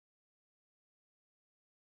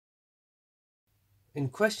In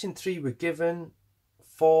question 3, we're given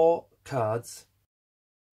 4 cards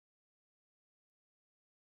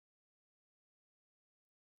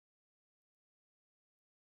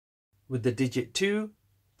with the digit 2,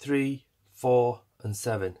 3, 4 and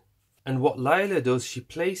 7. And what Lila does, she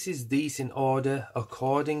places these in order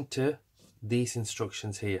according to these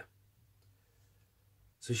instructions here.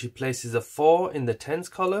 So she places a 4 in the tens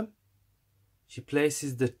column. She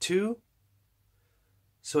places the 2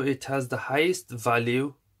 so it has the highest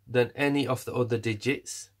value than any of the other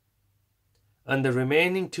digits. And the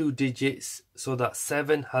remaining 2 digits so that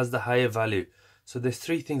 7 has the higher value. So there's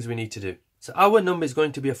 3 things we need to do. So our number is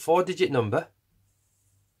going to be a 4-digit number.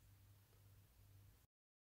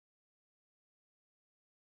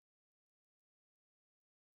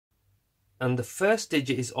 And the first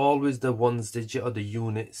digit is always the ones digit or the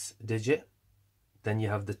units digit. Then you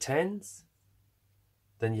have the tens.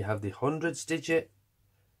 Then you have the hundreds digit.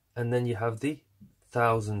 And then you have the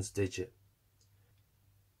thousands digit.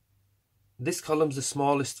 This column's the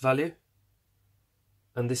smallest value.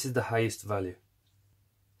 And this is the highest value.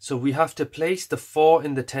 So we have to place the 4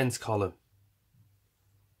 in the tens column.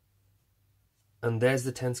 And there's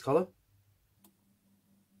the tens column.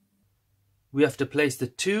 We have to place the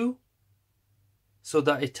 2 so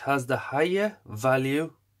that it has the higher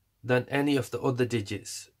value than any of the other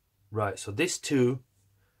digits. Right, so this 2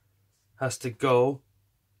 has to go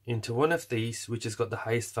into one of these which has got the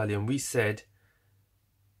highest value. And we said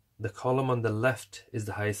the column on the left is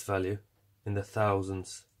the highest value in the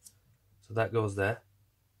thousands. So that goes there.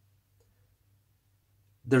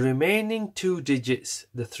 The remaining 2 digits,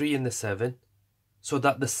 the 3 and the 7, so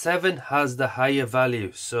that the 7 has the higher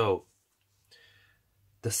value. So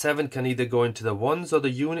the 7 can either go into the ones or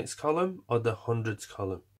the units column or the hundreds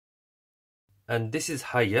column. And this is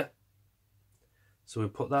higher. So we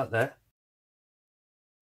put that there.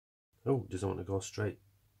 Oh, doesn't want to go straight.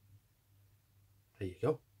 There you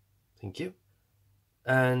go. Thank you.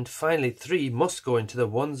 And finally, 3 must go into the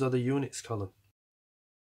ones or the units column.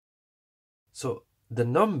 So the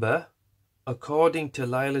number, according to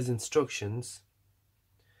Lila's instructions,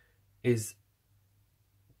 is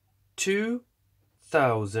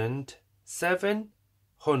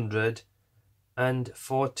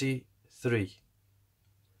 2,743.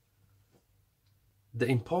 The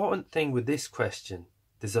important thing with this question,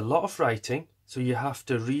 there's a lot of writing, so you have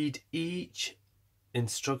to read each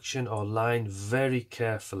instruction or line very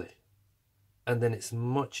carefully, and then it's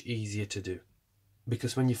much easier to do.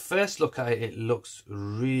 Because when you first look at it, it looks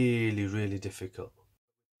really, really difficult.